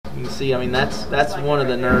You can see, I mean, that's like one of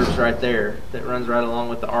the right nerves right there that runs right along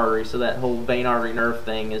with the artery. So that whole vein artery nerve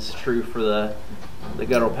thing is true for the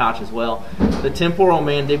guttural pouch as well. The temporal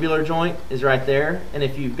mandibular joint is right there, and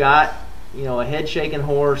if you've got, you know, a head shaking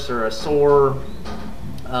horse or a sore,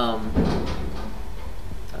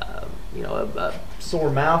 you know, a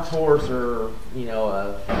sore mouth horse, or, you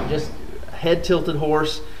know, just head tilted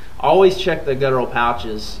horse, always check the guttural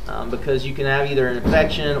pouches, because you can have either an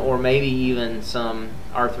infection or maybe even some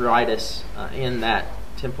arthritis in that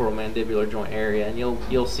temporal mandibular joint area, and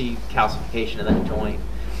you'll see calcification of that joint.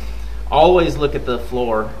 Always look at the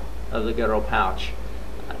floor of the guttural pouch.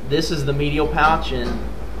 This is the medial pouch, and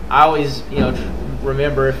I always, you know,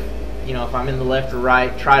 remember if I'm in the left or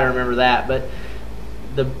right, try to remember that. But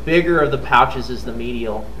the bigger of the pouches is the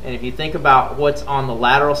medial, and if you think about what's on the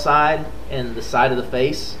lateral side and the side of the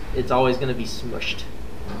face, it's always going to be smushed.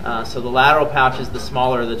 So the lateral pouch is the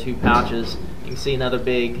smaller of the two pouches. You can see another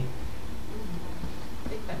big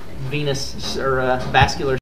venous or vascular